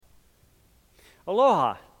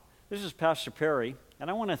Aloha, this is Pastor Perry, and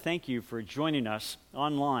I want to thank you for joining us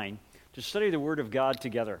online to study the Word of God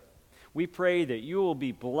together. We pray that you will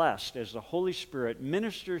be blessed as the Holy Spirit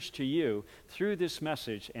ministers to you through this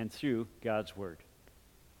message and through God's Word.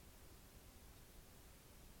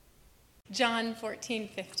 John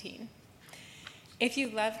 14:15. If you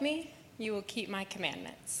love me, you will keep my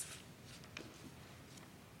commandments.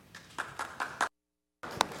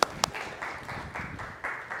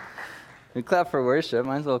 We clap for worship.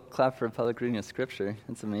 Might as well clap for a public reading of Scripture.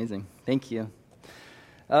 That's amazing. Thank you.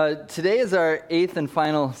 Today is our 8th and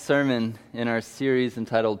final sermon in our series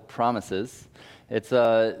entitled Promises. It's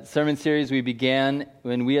a sermon series we began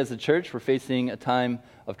when we as a church were facing a time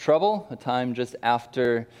of trouble, a time just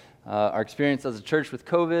after our experience as a church with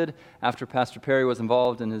COVID, after Pastor Perry was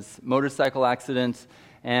involved in his motorcycle accident.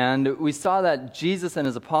 And we saw that Jesus and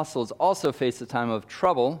his apostles also faced a time of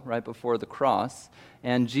trouble right before the cross.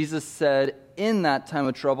 And Jesus said in that time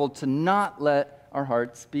of trouble to not let our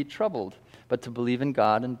hearts be troubled, but to believe in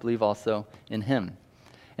God and believe also in Him.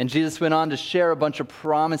 And Jesus went on to share a bunch of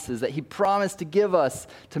promises that He promised to give us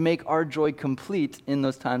to make our joy complete in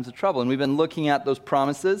those times of trouble. And we've been looking at those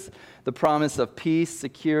promises, the promise of peace,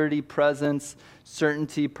 security, presence,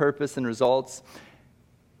 certainty, purpose, and results.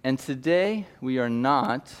 And today, we are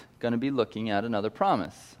not going to be looking at another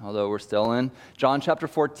promise, although we're still in John chapter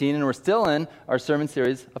 14, and we're still in our sermon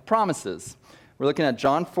series of promises. We're looking at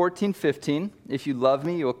John 14:15. If you love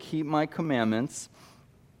me, you will keep my commandments.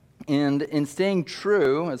 And in staying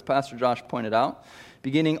true, as Pastor Josh pointed out,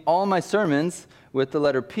 beginning all my sermons with the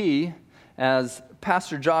letter P, as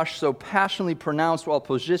Pastor Josh so passionately pronounced while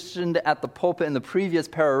positioned at the pulpit in the previous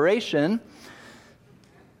peroration,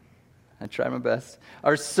 I tried my best.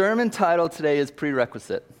 Our sermon title today is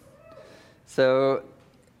Prerequisite. So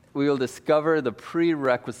we will discover the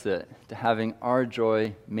prerequisite to having our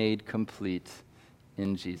joy made complete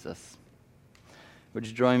in Jesus. Would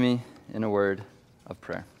you join me in a word of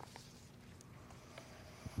prayer?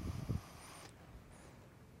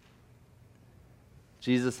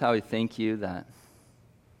 Jesus, how we thank you that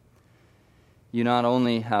you not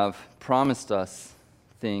only have promised us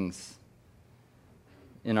things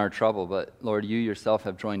in our trouble, but Lord, you yourself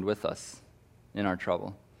have joined with us in our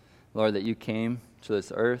trouble. Lord, that you came to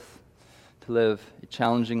this earth to live a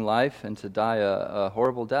challenging life and to die a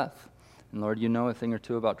horrible death. And Lord, you know a thing or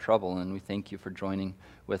two about trouble, and we thank you for joining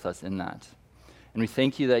with us in that. And we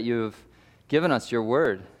thank you that you've given us your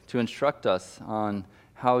word to instruct us on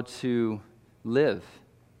how to live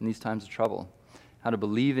in these times of trouble, how to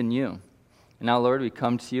believe in you. And now, Lord, we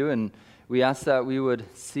come to you and we ask that we would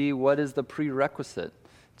see what is the prerequisite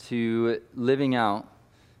to living out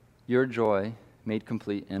your joy made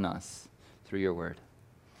complete in us through your word.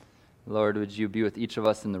 Lord, would you be with each of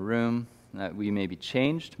us in the room, that we may be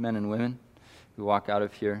changed, men and women, who walk out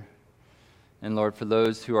of here. And Lord, for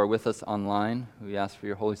those who are with us online, we ask for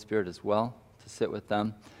your Holy Spirit as well to sit with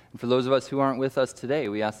them. And for those of us who aren't with us today,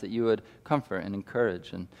 we ask that you would comfort and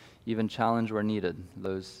encourage and even challenge where needed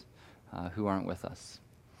those who aren't with us.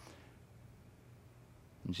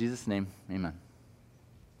 In Jesus' name, amen.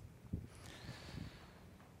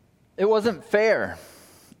 It wasn't fair.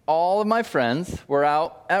 All of my friends were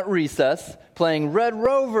out at recess playing Red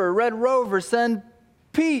Rover, send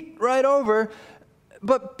Pete right over.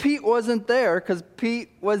 But Pete wasn't there because Pete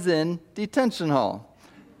was in detention hall.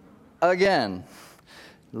 Again.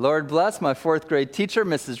 Lord bless my 4th grade teacher,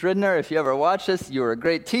 Mrs. Ridner. If you ever watch this, you were a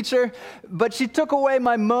great teacher. But she took away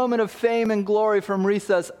my moment of fame and glory from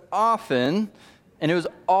recess often, and it was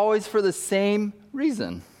always for the same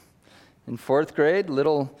reason. In 4th grade,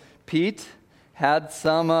 little Pete had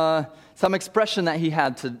some expression that he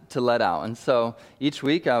had to let out. And so each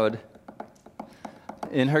week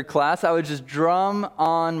in her class, I would just drum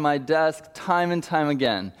on my desk time and time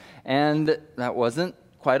again. And that wasn't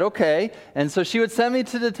quite okay. And so she would send me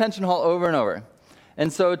to detention hall over and over.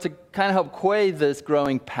 And so to kind of help quell this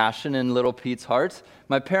growing passion in little Pete's heart,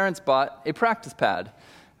 my parents bought a practice pad.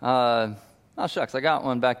 Oh, shucks, I got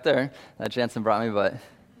one back there that Jansen brought me, but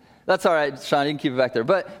that's all right, Sean, you can keep it back there.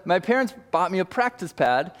 But my parents bought me a practice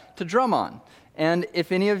pad to drum on. And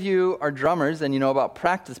if any of you are drummers and you know about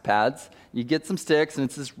practice pads, you get some sticks and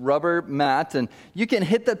it's this rubber mat and you can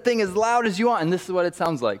hit that thing as loud as you want, and this is what it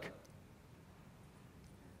sounds like.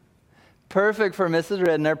 Perfect for Mrs.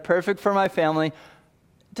 Ridner, perfect for my family.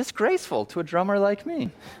 Disgraceful to a drummer like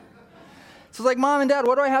me. So it's like, Mom and Dad,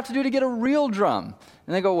 what do I have to do to get a real drum?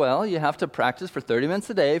 And they go, well, you have to practice for 30 minutes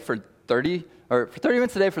a day for 30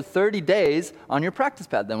 minutes a day for 30 days on your practice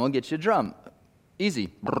pad. Then we'll get you a drum. Easy.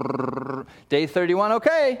 Brrr. Day 31,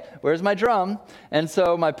 okay, where's my drum? And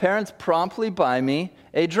so my parents promptly buy me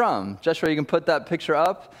a drum. Joshua, you can put that picture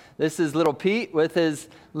up. This is little Pete with his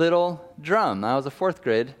little drum. I was a fourth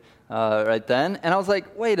grade right then. And I was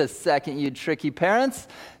like, wait a second, you tricky parents.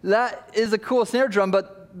 That is a cool snare drum,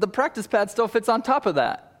 but the practice pad still fits on top of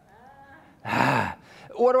that.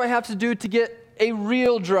 What do I have to do to get a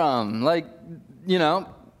real drum? Like,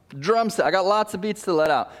 drum set. I got lots of beats to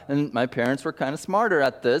let out. And my parents were kind of smarter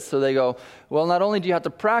at this, so they go, well, not only do you have to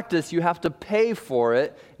practice, you have to pay for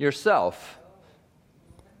it yourself.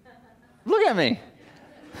 Look at me.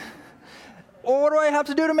 Well, what do I have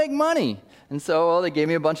to do to make money? And so they gave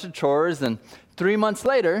me a bunch of chores, and 3 months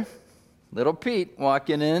later, little Pete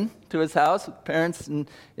walking in to his house with parents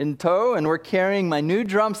in tow, and we're carrying my new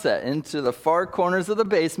drum set into the far corners of the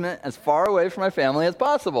basement as far away from my family as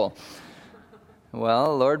possible.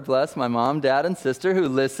 Well, Lord bless my mom, dad, and sister who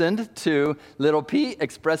listened to little Pete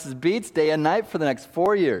express his beats day and night for the next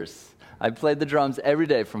 4 years. I played the drums every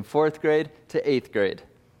day from 4th grade to 8th grade.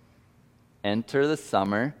 Enter the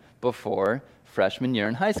summer before freshman year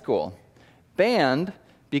in high school. Band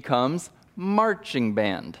becomes marching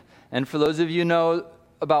band. And for those of you who know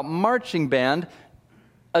about marching band,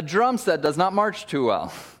 a drum set does not march too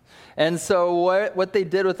well. And so what they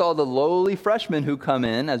did with all the lowly freshmen who come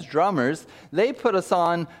in as drummers, they put us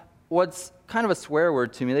on what's kind of a swear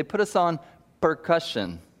word to me. They put us on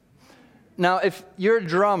percussion. Now, if you're a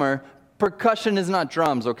drummer, percussion is not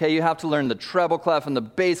drums, okay? You have to learn the treble clef and the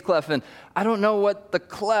bass clef, and I don't know what the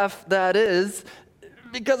clef that is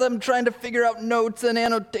because I'm trying to figure out notes and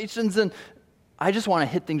annotations, and I just want to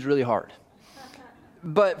hit things really hard.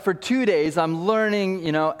 But for 2 days, I'm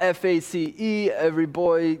learning, FACE, every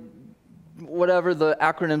boy, whatever the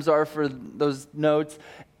acronyms are for those notes.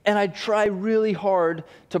 And I try really hard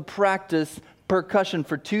to practice percussion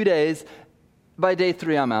for 2 days. By day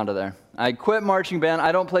 3, I'm out of there. I quit marching band.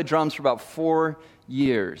 I don't play drums for about 4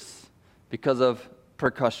 years because of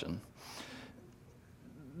percussion.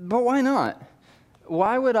 But why not?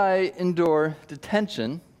 Why would I endure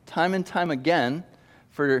detention time and time again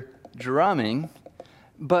for drumming,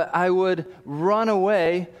 but I would run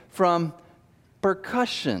away from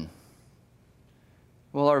percussion?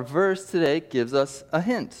 Well, our verse today gives us a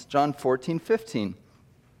hint. John 14:15.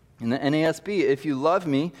 In the NASB, if you love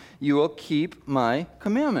me, you will keep my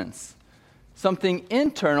commandments. Something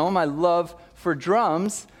internal, my love for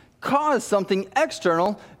drums, caused something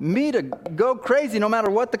external, me to go crazy no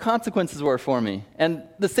matter what the consequences were for me. And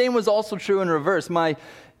the same was also true in reverse. My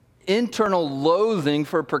internal loathing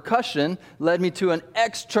for percussion led me to an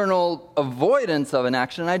external avoidance of an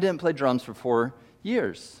action. I didn't play drums for 4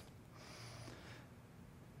 years.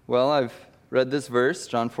 Well, I've read this verse,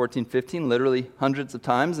 John 14:15, literally hundreds of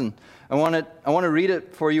times, and I want to read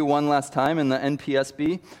it for you one last time in the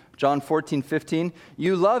NPSB. John 14:15,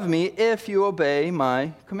 you love me if you obey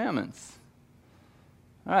my commandments.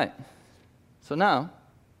 All right, so now,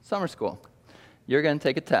 summer school. You're going to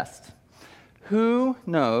take a test. Who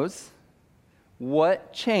knows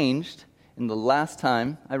what changed in the last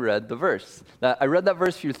time I read the verse? I read that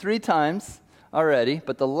verse for you 3 times already,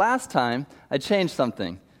 but the last time I changed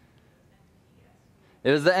something.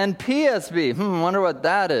 It was the NPSB. Wonder what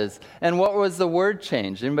that is. And what was the word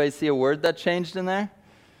change? Anybody see a word that changed in there?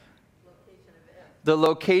 The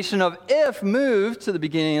location of if moved to the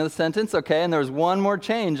beginning of the sentence, okay, and there was one more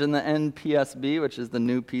change in the NPSB, which is the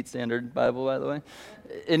New Pete Standard Bible, by the way.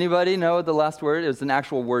 Anybody know the last word? It was an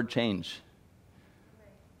actual word change.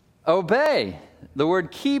 Obey. The word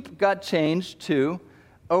keep got changed to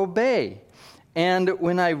obey. And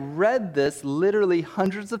when I read this literally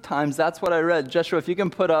hundreds of times, that's what I read. Joshua, if you can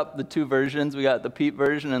put up the 2 versions, we got the Pete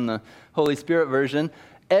version and the Holy Spirit version.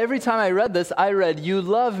 Every time I read this, I read, you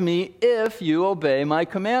love me if you obey my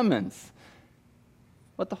commandments.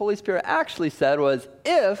 What the Holy Spirit actually said was,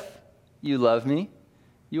 if you love me,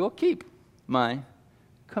 you will keep my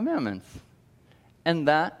commandments. And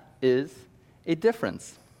that is a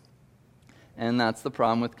difference. And that's the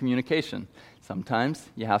problem with communication. Sometimes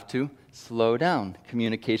you have to slow down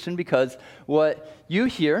communication because what you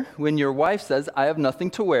hear when your wife says, I have nothing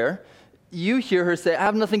to wear, you hear her say, I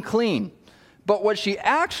have nothing clean. But what she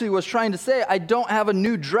actually was trying to say, I don't have a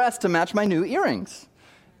new dress to match my new earrings.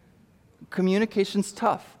 Communication's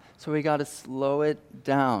tough, so we got to slow it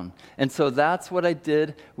down. And so that's what I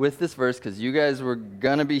did with this verse, because you guys were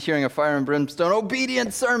going to be hearing a fire and brimstone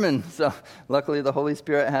obedient sermon. So luckily the Holy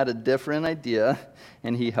Spirit had a different idea,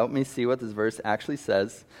 and he helped me see what this verse actually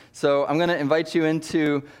says. So I'm going to invite you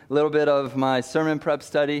into a little bit of my sermon prep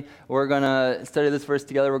study. We're going to study this verse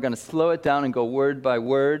together. We're going to slow it down and go word by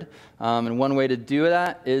word. And one way to do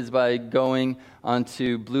that is by going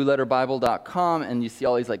onto blueletterbible.com, and you see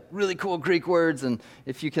all these really cool Greek words, and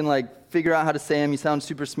if you can figure out how to say them, you sound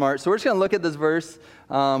super smart. So we're just going to look at this verse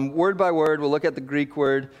word by word. We'll look at the Greek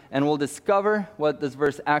word, and we'll discover what this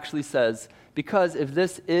verse actually says. Because if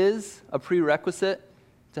this is a prerequisite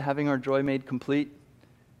to having our joy made complete,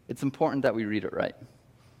 it's important that we read it right.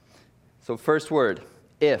 So first word,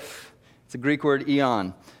 if. It's a Greek word,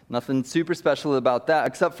 eon. Nothing super special about that,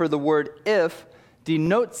 except for the word if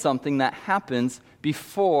denotes something that happens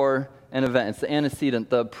before an event. It's the antecedent,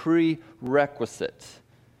 the prerequisite.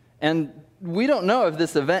 And we don't know if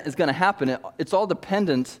this event is going to happen. It's all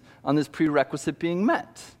dependent on this prerequisite being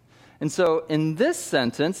met. And so in this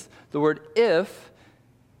sentence, the word if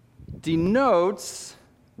denotes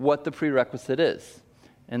what the prerequisite is.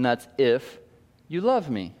 And that's if you love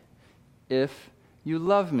me. If you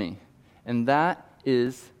love me. And that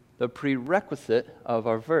is the prerequisite of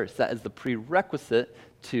our verse. That is the prerequisite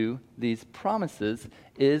to these promises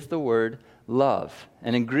is the word love.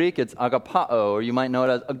 And in Greek, it's agapao, or you might know it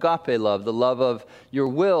as agape love, the love of your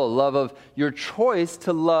will, love of your choice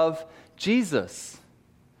to love Jesus.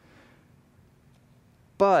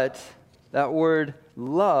 But that word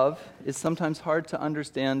love is sometimes hard to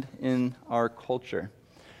understand in our culture.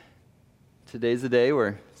 Today's the day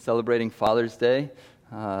we're celebrating Father's Day.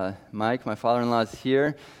 Mike, my father-in-law, is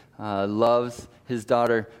here. Loves his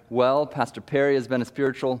daughter well. Pastor Perry has been a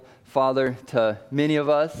spiritual father to many of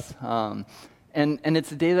us. And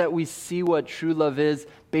it's a day that we see what true love is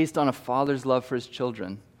based on a father's love for his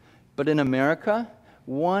children. But in America,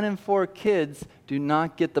 1 in 4 kids do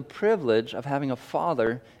not get the privilege of having a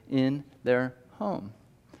father in their home.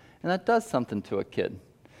 And that does something to a kid.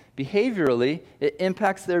 Behaviorally, it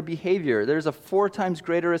impacts their behavior. There's a 4 times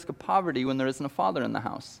greater risk of poverty when there isn't a father in the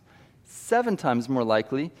house. 7 times more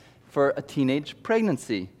likely for a teenage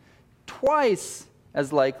pregnancy. Twice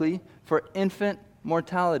as likely for infant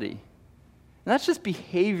mortality. And that's just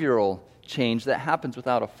behavioral change that happens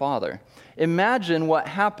without a father. Imagine what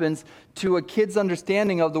happens to a kid's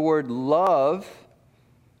understanding of the word love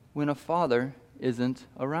when a father isn't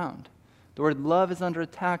around. The word love is under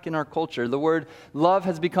attack in our culture. The word love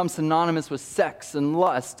has become synonymous with sex and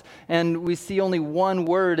lust. And we see only one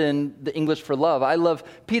word in the English for love. I love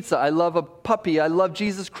pizza. I love a puppy. I love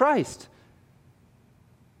Jesus Christ.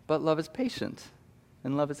 But love is patient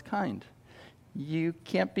and love is kind. You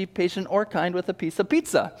can't be patient or kind with a piece of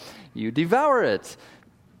pizza. You devour it.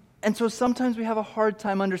 And so sometimes we have a hard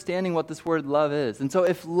time understanding what this word love is. And so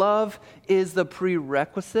if love is the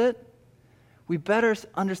prerequisite, we better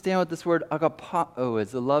understand what this word agapao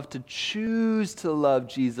is, the love to choose to love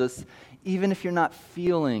Jesus, even if you're not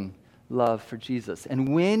feeling love for Jesus.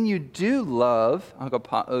 And when you do love,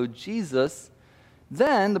 agapao, Jesus,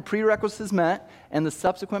 then the prerequisite is met, and the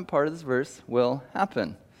subsequent part of this verse will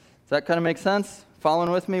happen. Does that kind of make sense?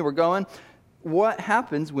 Following with me? We're going. What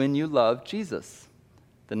happens when you love Jesus?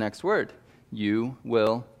 The next word. You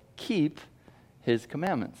will keep his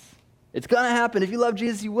commandments. It's going to happen. If you love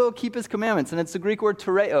Jesus, you will keep his commandments. And it's the Greek word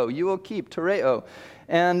tereo. You will keep, tereo.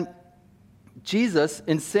 And Jesus,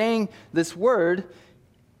 in saying this word,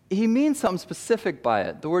 he means something specific by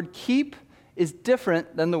it. The word keep is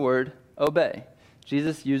different than the word obey.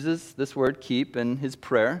 Jesus uses this word keep in his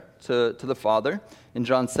prayer to the Father. In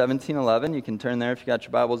John 17:11, you can turn there if you got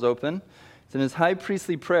your Bibles open. It's in his high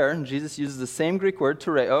priestly prayer, and Jesus uses the same Greek word,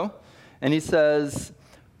 tereo, and he says,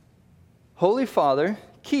 Holy Father,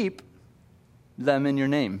 keep them in your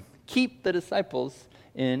name. Keep the disciples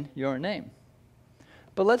in your name.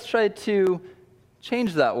 But let's try to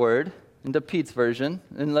change that word into Pete's version,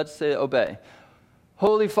 and let's say obey.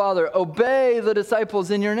 Holy Father, obey the disciples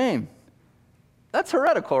in your name. That's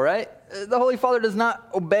heretical, right? The Holy Father does not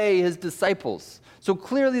obey his disciples. So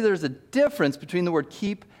clearly there's a difference between the word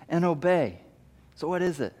keep and obey. So what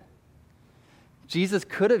is it? Jesus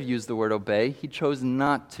could have used the word obey. He chose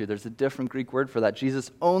not to. There's a different Greek word for that.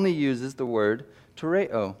 Jesus only uses the word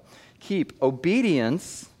tereo, keep.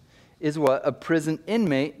 Obedience is what a prison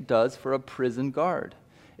inmate does for a prison guard.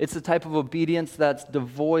 It's the type of obedience that's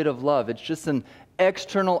devoid of love. It's just an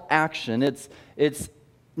external action. It's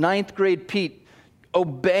ninth grade Pete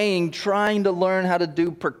obeying, trying to learn how to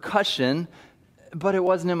do percussion, but it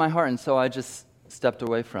wasn't in my heart, and so I just stepped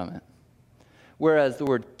away from it. Whereas the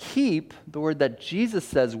word keep, the word that Jesus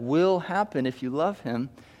says will happen if you love him,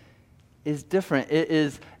 is different. It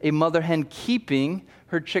is a mother hen keeping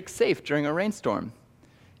her chicks safe during a rainstorm.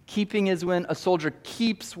 Keeping is when a soldier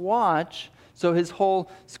keeps watch so his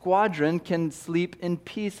whole squadron can sleep in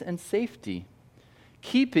peace and safety.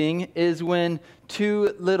 Keeping is when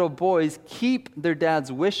two little boys keep their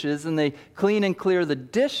dad's wishes and they clean and clear the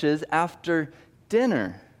dishes after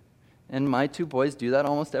dinner. And my two boys do that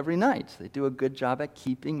almost every night. They do a good job at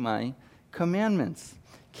keeping my commandments.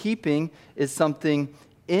 Keeping is something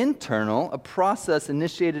internal, a process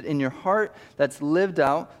initiated in your heart that's lived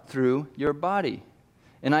out through your body.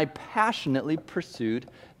 And I passionately pursued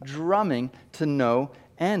drumming to no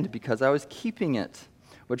end because I was keeping it.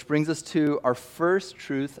 Which brings us to our first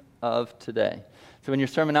truth of today. So in your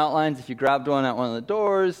sermon outlines, if you grabbed one at one of the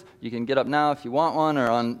doors, you can get up now if you want one, or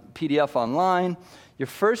on PDF online. Your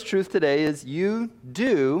first truth today is you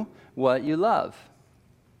do what you love.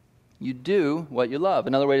 You do what you love.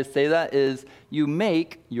 Another way to say that is you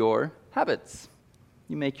make your habits.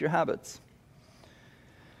 You make your habits.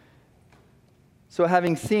 So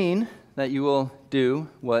having seen that you will do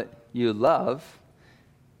what you love,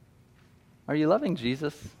 are you loving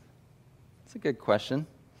Jesus? That's a good question.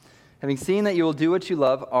 Having seen that you will do what you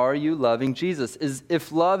love, are you loving Jesus?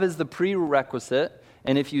 If love is the prerequisite,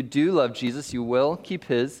 and if you do love Jesus, you will keep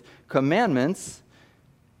his commandments,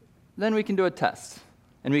 then we can do a test.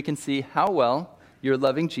 And we can see how well you're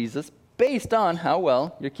loving Jesus based on how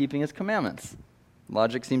well you're keeping his commandments.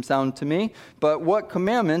 Logic seems sound to me, but what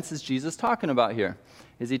commandments is Jesus talking about here?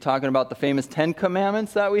 Is he talking about the famous 10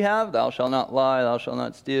 commandments that we have? Thou shalt not lie, thou shalt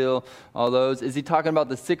not steal, all those. Is he talking about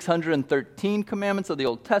the 613 commandments of the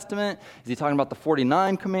Old Testament? Is he talking about the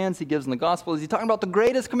 49 commands he gives in the gospel? Is he talking about the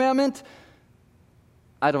greatest commandment?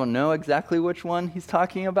 I don't know exactly which one he's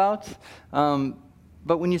talking about.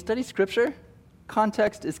 But when you study Scripture,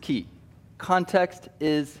 context is key. Context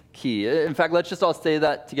is key. In fact, let's just all say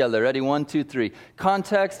that together. Ready? 1, 2, 3.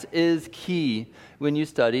 Context is key when you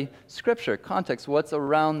study Scripture. Context, what's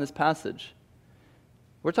around this passage?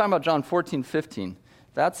 We're talking about John 14:15.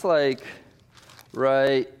 That's like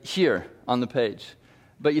right here on the page.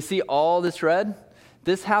 But you see all this red?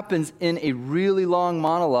 This happens in a really long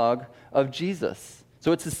monologue of Jesus.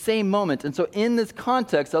 So it's the same moment. And so in this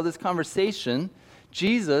context of this conversation,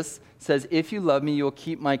 Jesus says, if you love me, you will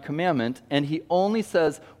keep my commandment. And he only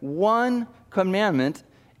says one commandment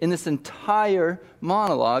in this entire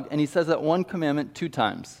monologue, and he says that one commandment 2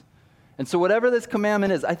 times. And so whatever this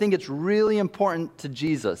commandment is, I think it's really important to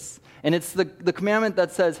Jesus. And it's the commandment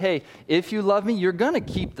that says, hey, if you love me, you're going to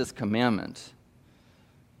keep this commandment.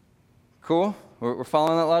 Cool? We're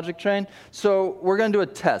following that logic train? So we're going to do a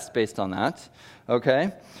test based on that,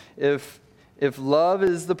 okay? If love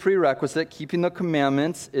is the prerequisite, keeping the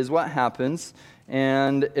commandments is what happens,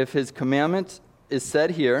 and if his commandment is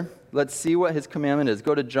said here, let's see what his commandment is.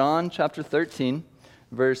 Go to John chapter 13,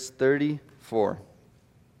 verse 34.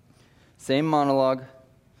 Same monologue.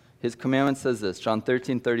 His commandment says this, John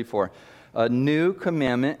 13:34. A new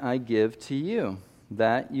commandment I give to you,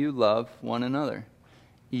 that you love one another,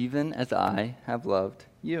 even as I have loved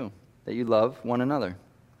you, that you love one another.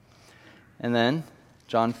 And then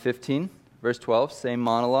John 15, verse 12, same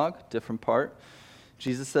monologue, different part.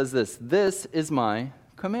 Jesus says this, this is my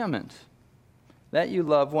commandment, that you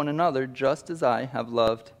love one another just as I have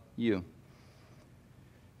loved you.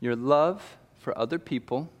 Your love for other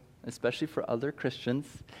people, especially for other Christians,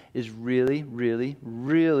 is really, really,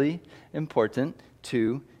 really important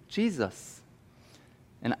to Jesus.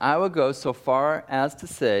 And I would go so far as to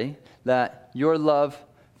say that your love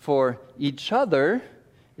for each other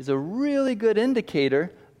is a really good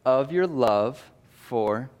indicator of your love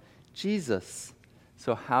for Jesus.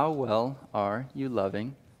 So how well are you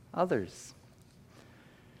loving others?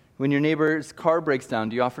 When your neighbor's car breaks down,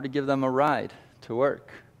 do you offer to give them a ride to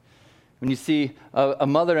work? When you see a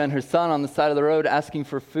mother and her son on the side of the road asking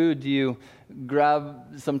for food, do you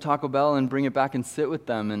grab some Taco Bell and bring it back and sit with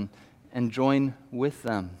them and join with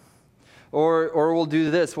them? Or we'll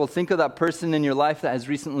do this. We'll think of that person in your life that has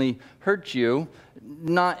recently hurt you,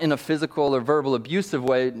 not in a physical or verbal abusive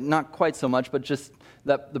way, not quite so much, but just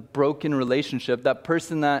the broken relationship. That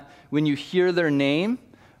person that when you hear their name,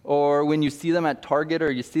 or when you see them at Target,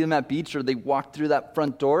 or you see them at beach, or they walk through that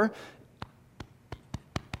front door,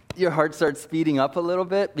 your heart starts speeding up a little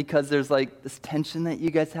bit because there's like this tension that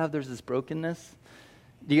you guys have. There's this brokenness.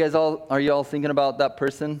 Are you all thinking about that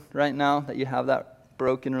person right now that you have that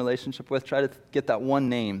broken relationship with? Try to get that one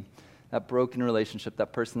name, that broken relationship,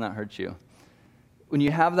 that person that hurt you. When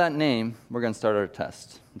you have that name, we're going to start our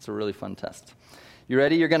test. It's a really fun test. You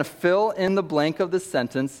ready? You're going to fill in the blank of this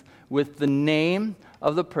sentence with the name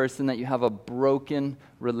of the person that you have a broken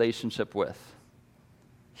relationship with.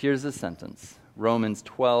 Here's the sentence. Romans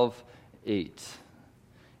 12:8.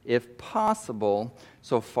 If possible,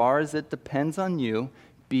 so far as it depends on you,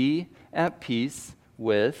 be at peace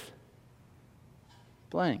with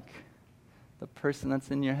blank, the person that's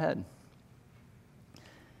in your head.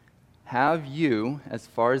 Have you, as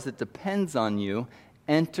far as it depends on you,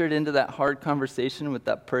 entered into that hard conversation with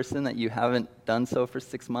that person that you haven't done so for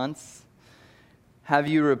 6 months? Have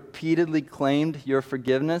you repeatedly claimed your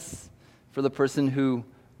forgiveness for the person who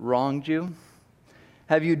wronged you?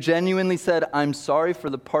 Have you genuinely said, I'm sorry for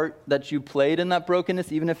the part that you played in that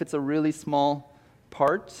brokenness, even if it's a really small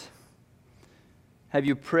part? Have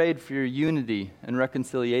you prayed for your unity and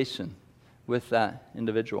reconciliation with that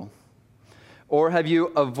individual? Or have you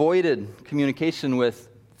avoided communication with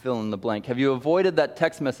fill in the blank? Have you avoided that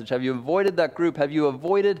text message? Have you avoided that group? Have you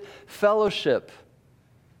avoided fellowship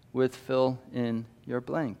with fill in your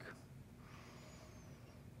blank?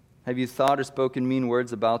 Have you thought or spoken mean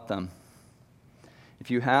words about them? If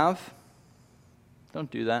you have, don't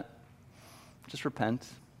do that. Just repent.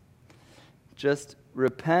 Just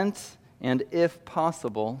repent, and if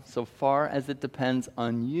possible, so far as it depends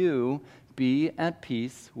on you, be at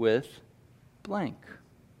peace with blank.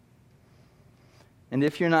 And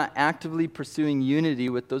if you're not actively pursuing unity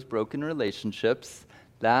with those broken relationships,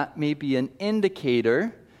 that may be an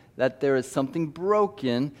indicator that there is something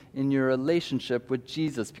broken in your relationship with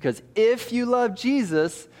Jesus. Because if you love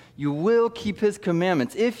Jesus, you will keep his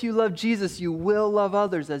commandments. If you love Jesus, you will love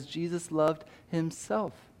others as Jesus loved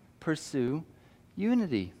himself. Pursue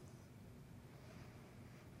unity.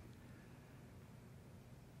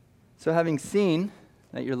 So having seen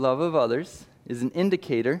that your love of others is an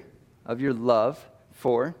indicator of your love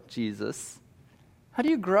for Jesus, how do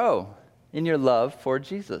you grow in your love for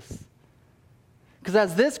Jesus? Because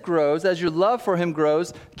as this grows, as your love for him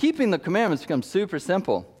grows, keeping the commandments becomes super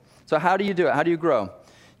simple. So how do you do it? How do you grow?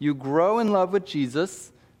 You grow in love with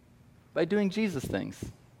Jesus by doing Jesus things.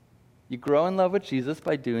 You grow in love with Jesus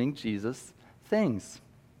by doing Jesus things.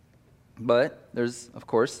 But there's, of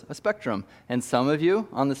course, a spectrum. And some of you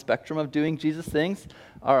on the spectrum of doing Jesus things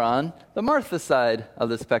are on the Martha side of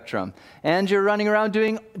the spectrum. And you're running around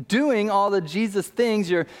doing all the Jesus things.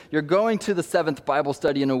 You're going to the 7th Bible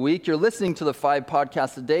study in a week. You're listening to the 5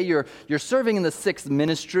 podcasts a day. You're serving in the 6th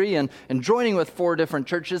ministry and joining with 4 different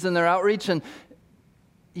churches in their outreach. And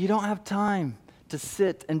you don't have time to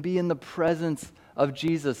sit and be in the presence of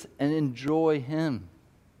Jesus and enjoy him.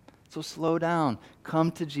 So slow down.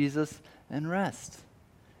 Come to Jesus and rest.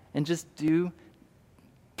 And just do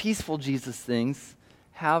peaceful Jesus things.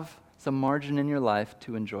 Have some margin in your life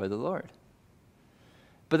to enjoy the Lord.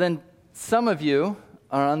 But then some of you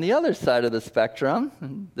are on the other side of the spectrum.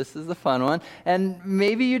 And this is the fun one. And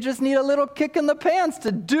maybe you just need a little kick in the pants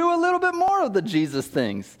to do a little bit more of the Jesus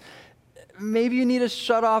things. Maybe you need to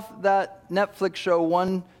shut off that Netflix show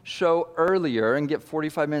one show earlier and get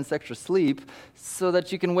 45 minutes extra sleep so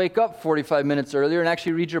that you can wake up 45 minutes earlier and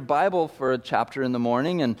actually read your Bible for a chapter in the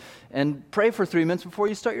morning and pray for 3 minutes before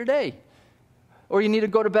you start your day. Or you need to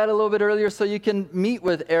go to bed a little bit earlier so you can meet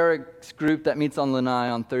with Eric's group that meets on Lanai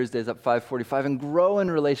on Thursdays at 5:45 and grow in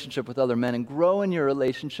relationship with other men and grow in your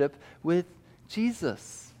relationship with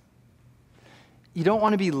Jesus. You don't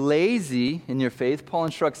want to be lazy in your faith. Paul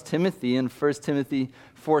instructs Timothy in 1 Timothy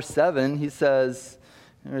 4:7. He says,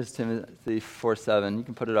 there's Timothy 4:7. You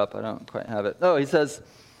can put it up. I don't quite have it. Oh, he says,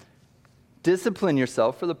 discipline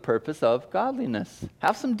yourself for the purpose of godliness.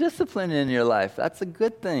 Have some discipline in your life. That's a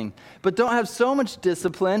good thing. But don't have so much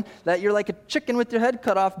discipline that you're like a chicken with your head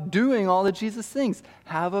cut off doing all the Jesus things.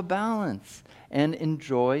 Have a balance and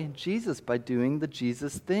enjoy Jesus by doing the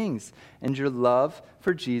Jesus things. And your love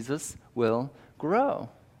for Jesus will grow.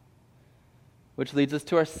 Which leads us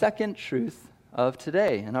to our second truth of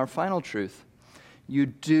today and our final truth. You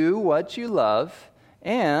do what you love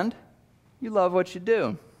and you love what you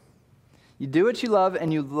do. You do what you love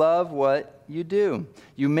and you love what you do.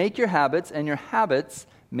 You make your habits and your habits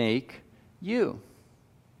make you.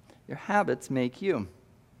 Your habits make you.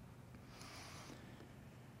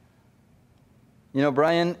 You know,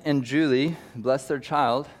 Brian and Julie blessed their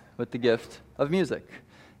child with the gift of music.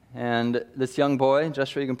 And this young boy,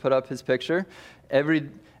 Joshua, you can put up his picture.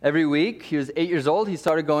 Every week, he was 8 years old, he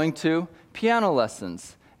started going to piano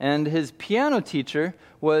lessons. And his piano teacher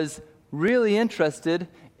was really interested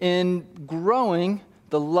in growing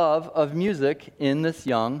the love of music in this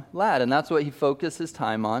young lad. And that's what he focused his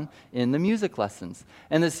time on in the music lessons.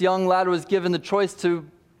 And this young lad was given the choice to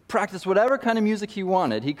practice whatever kind of music he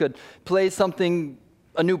wanted. He could play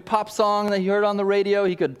a new pop song that he heard on the radio.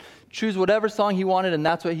 He could choose whatever song he wanted, and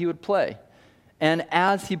that's what he would play. And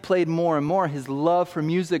as he played more and more, his love for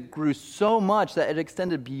music grew so much that it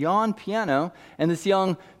extended beyond piano. And this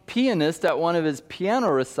young pianist at one of his piano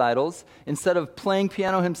recitals, instead of playing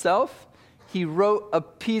piano himself, he wrote a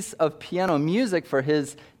piece of piano music for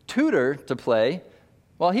his tutor to play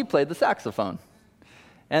while he played the saxophone.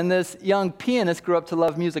 And this young pianist grew up to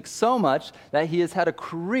love music so much that he has had a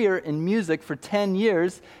career in music for 10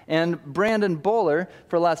 years, and Brandon Bowler,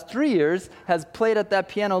 for the last 3 years, has played at that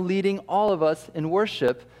piano leading all of us in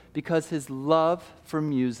worship because his love for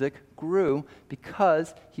music grew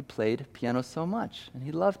because he played piano so much, and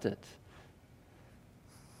he loved it.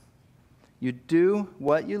 You do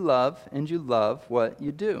what you love, and you love what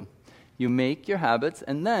you do. You make your habits,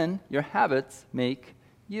 and then your habits make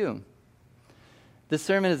you. This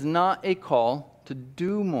sermon is not a call to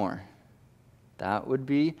do more. That would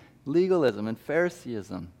be legalism and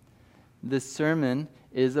Phariseeism. This sermon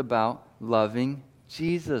is about loving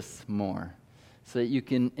Jesus more so that you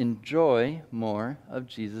can enjoy more of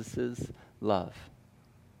Jesus' love.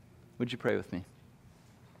 Would you pray with me?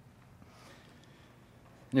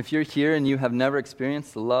 And if you're here and you have never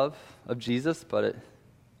experienced the love of Jesus, but it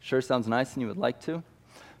sure sounds nice and you would like to,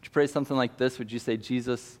 would you pray something like this? Would you say,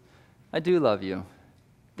 Jesus, I do love you.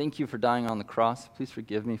 Thank you for dying on the cross. Please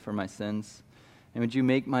forgive me for my sins. And would you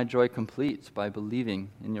make my joy complete by believing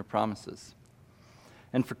in your promises?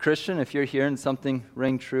 And for Christian, if you're here and something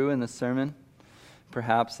rang true in this sermon,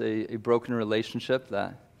 perhaps a broken relationship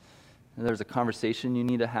that there's a conversation you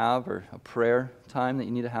need to have or a prayer time that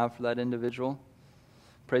you need to have for that individual,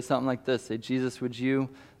 pray something like this. Say, Jesus, would you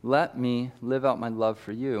let me live out my love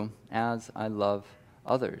for you as I love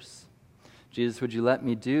others? Jesus, would you let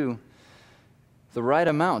me do the right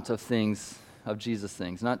amount of things, of Jesus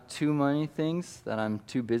things, not too many things that I'm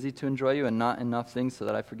too busy to enjoy you and not enough things so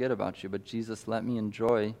that I forget about you, but Jesus, let me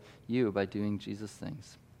enjoy you by doing Jesus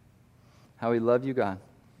things. How we love you, God.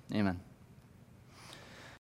 Amen.